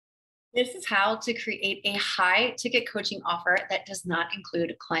This is how to create a high ticket coaching offer that does not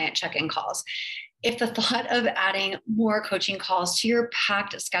include client check-in calls. If the thought of adding more coaching calls to your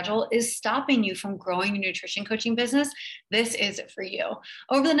packed schedule is stopping you from growing your nutrition coaching business, this is for you.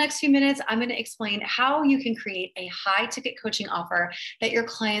 Over the next few minutes, I'm going to explain how you can create a high ticket coaching offer that your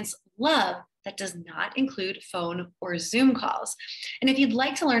clients love that does not include phone or Zoom calls. And if you'd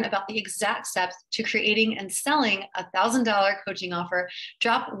like to learn about the exact steps to creating and selling a $1,000 coaching offer,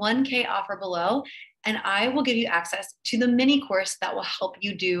 drop 1K offer below, and I will give you access to the mini course that will help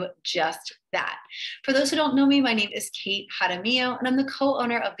you do just that. For those who don't know me, my name is Kate Jaramillo, and I'm the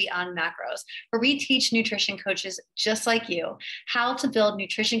co-owner of Beyond Macros, where we teach nutrition coaches just like you how to build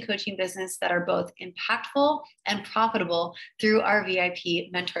nutrition coaching business that are both impactful and profitable through our VIP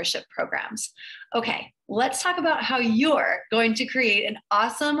mentorship programs. Okay, let's talk about how you're going to create an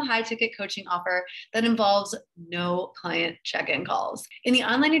awesome high ticket coaching offer that involves no client check-in calls. In the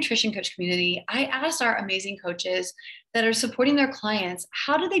online nutrition coach community, I asked our amazing coaches that are supporting their clients,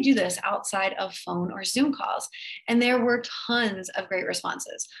 how do they do this outside of phone or Zoom calls? And there were tons of great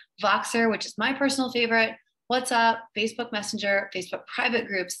responses. Voxer, which is my personal favorite, WhatsApp, Facebook Messenger, Facebook private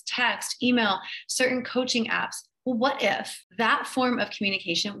groups, text, email, certain coaching apps. Well, what if that form of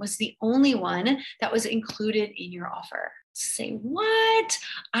communication was the only one that was included in your offer? Say, what?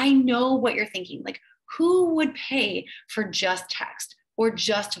 I know what you're thinking. Like, who would pay for just text or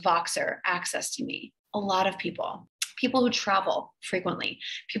just Voxer access to me? A lot of people. People who travel frequently,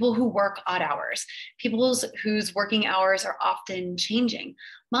 people who work odd hours, people whose working hours are often changing,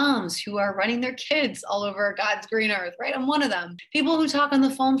 moms who are running their kids all over God's green earth, right? I'm one of them. People who talk on the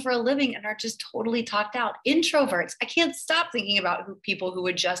phone for a living and are just totally talked out. Introverts. I can't stop thinking about people who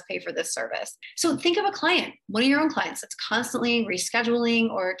would just pay for this service. So think of a client, one of your own clients that's constantly rescheduling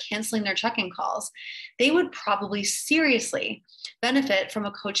or canceling their check-in calls. They would probably seriously benefit from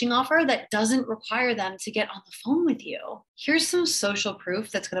a coaching offer that doesn't require them to get on the phone with you. Here's some social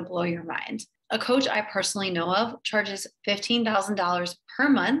proof that's going to blow your mind. A coach I personally know of charges $15,000 per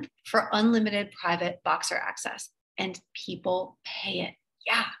month for unlimited private Voxer access, and people pay it.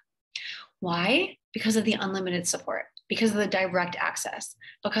 Yeah. Why? Because of the unlimited support, because of the direct access,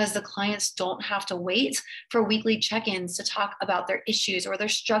 because the clients don't have to wait for weekly check-ins to talk about their issues or they're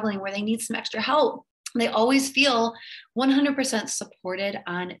struggling where they need some extra help. They always feel 100% supported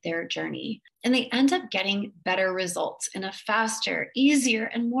on their journey, and they end up getting better results in a faster,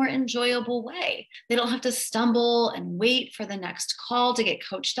 easier, and more enjoyable way. They don't have to stumble and wait for the next call to get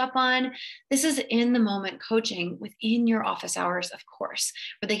coached up on. This is in the moment coaching within your office hours, of course,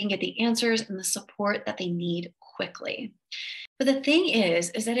 where they can get the answers and the support that they need quickly. But the thing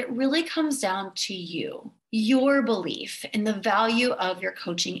is that it really comes down to you, your belief in the value of your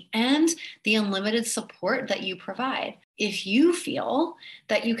coaching and the unlimited support that you provide. If you feel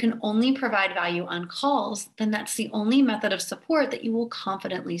that you can only provide value on calls, then that's the only method of support that you will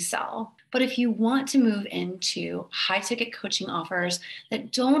confidently sell. But if you want to move into high ticket coaching offers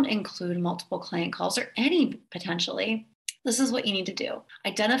that don't include multiple client calls or any potentially, this is what you need to do.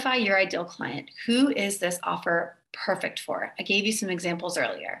 Identify your ideal client. Who is this offer perfect for? I gave you some examples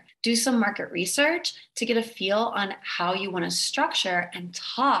earlier. Do some market research to get a feel on how you want to structure and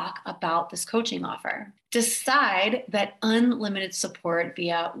talk about this coaching offer. Decide that unlimited support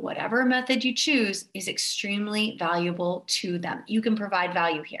via whatever method you choose is extremely valuable to them. You can provide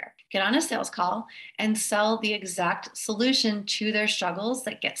value here. Get on a sales call and sell the exact solution to their struggles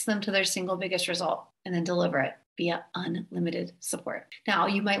that gets them to their single biggest result, and then deliver it via unlimited support. Now,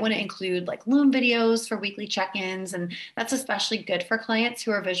 you might want to include like Loom videos for weekly check-ins, and that's especially good for clients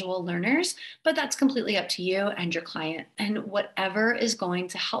who are visual learners, but that's completely up to you and your client, and whatever is going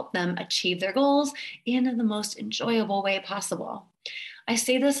to help them achieve their goals in the most enjoyable way possible. I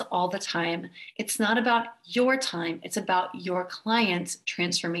say this all the time. It's not about your time. It's about your client's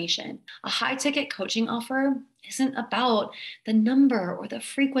transformation. A high ticket coaching offer isn't about the number or the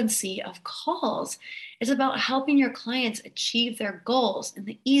frequency of calls. It's about helping your clients achieve their goals in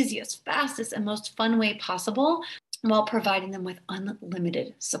the easiest, fastest, and most fun way possible while providing them with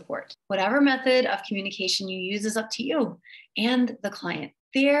unlimited support. Whatever method of communication you use is up to you and the client.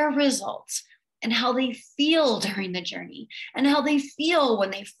 Their results and how they feel during the journey and how they feel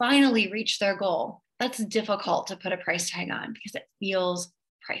when they finally reach their goal. That's difficult to put a price tag on because it feels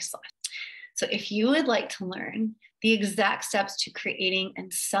priceless. So if you would like to learn the exact steps to creating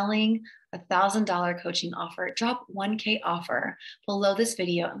and selling a $1,000 coaching offer, drop 1K offer below this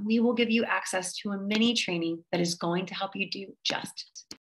video, and we will give you access to a mini training that is going to help you do just